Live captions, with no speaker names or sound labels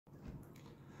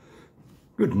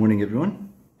Good morning, everyone.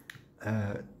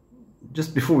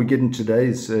 Just before we get into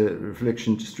today's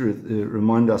reflection, just to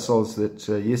remind ourselves that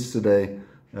yesterday,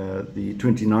 the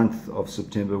 29th of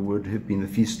September, would have been the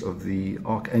feast of the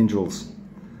archangels,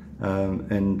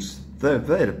 and they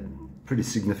had a pretty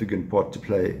significant part to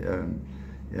play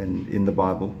in the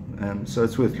Bible. So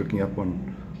it's worth looking up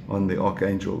on the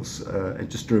archangels, and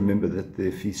just to remember that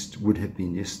their feast would have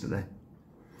been yesterday.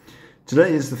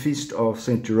 Today is the feast of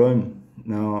Saint Jerome.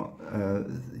 Now,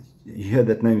 you hear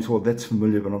that name, so well, that's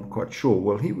familiar, but I'm not quite sure.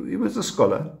 Well, he was a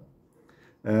scholar,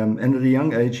 and at a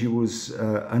young age he was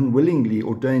unwillingly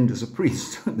ordained as a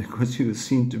priest because he was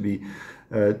seen to be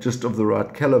just of the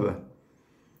right caliber.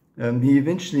 He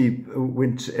eventually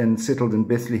went and settled in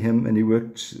Bethlehem, and he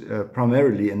worked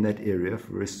primarily in that area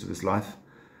for the rest of his life,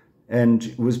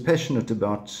 and was passionate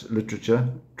about literature,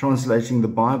 translating the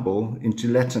Bible into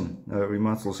Latin. We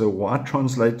might as well say, why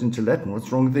translate into Latin? What's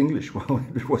wrong with English? Well,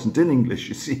 it wasn't in English,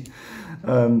 you see.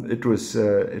 It was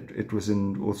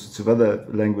in all sorts of other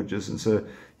languages, and so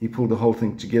he pulled the whole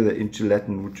thing together into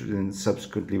Latin, which then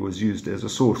subsequently was used as a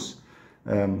source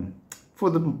for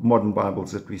the modern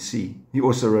Bibles that we see. He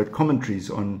also wrote commentaries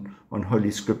on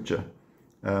Holy Scripture,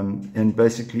 and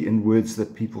basically in words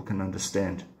that people can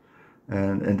understand.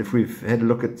 And if we've had a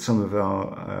look at some of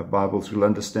our Bibles, we'll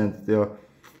understand that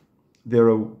there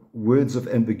are words of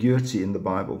ambiguity in the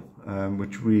Bible,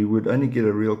 which we would only get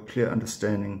a real clear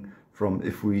understanding from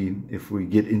if we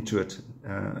get into it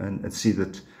and see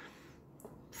that,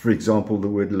 for example, the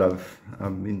word love. I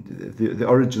mean, the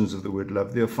origins of the word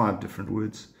love. There are 5 different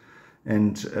words,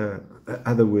 and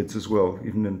other words as well,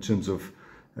 even in terms of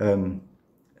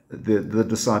the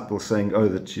disciple saying, oh,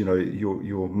 that, you know,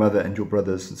 your mother and your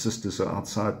brothers and sisters are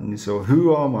outside. And he said, well,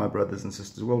 who are my brothers and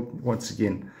sisters? Well, once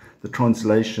again, the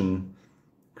translation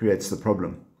creates the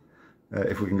problem.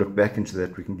 If we can look back into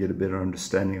that, we can get a better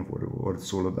understanding of what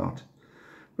it's all about.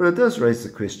 But it does raise the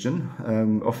question,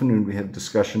 often when we have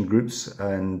discussion groups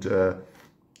and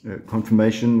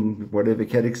confirmation, whatever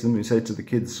catechism we say to the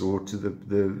kids or to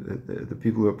the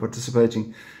people who are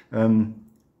participating,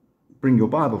 bring your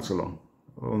Bibles along.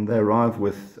 And they arrive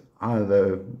with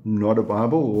either not a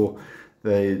Bible, or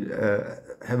they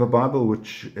have a Bible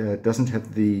which doesn't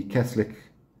have the Catholic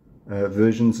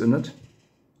versions in it.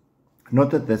 Not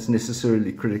that that's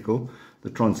necessarily critical. The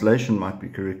translation might be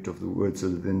correct of the words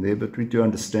that are in there, but we do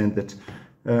understand that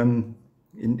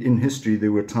in history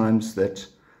there were times that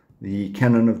the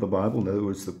canon of the Bible, in other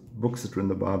words, the books that were in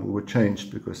the Bible, were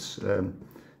changed because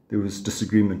there was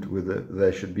disagreement whether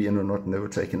they should be in or not, and they were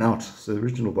taken out. So the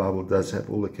original Bible does have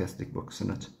all the Catholic books in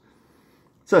it.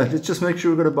 So let's just make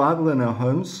sure we've got a Bible in our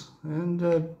homes, and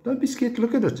don't be scared to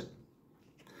look at it.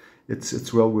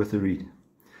 It's well worth a read.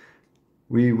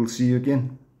 We will see you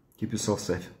again. Keep yourself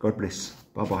safe. God bless.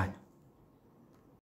 Bye-bye.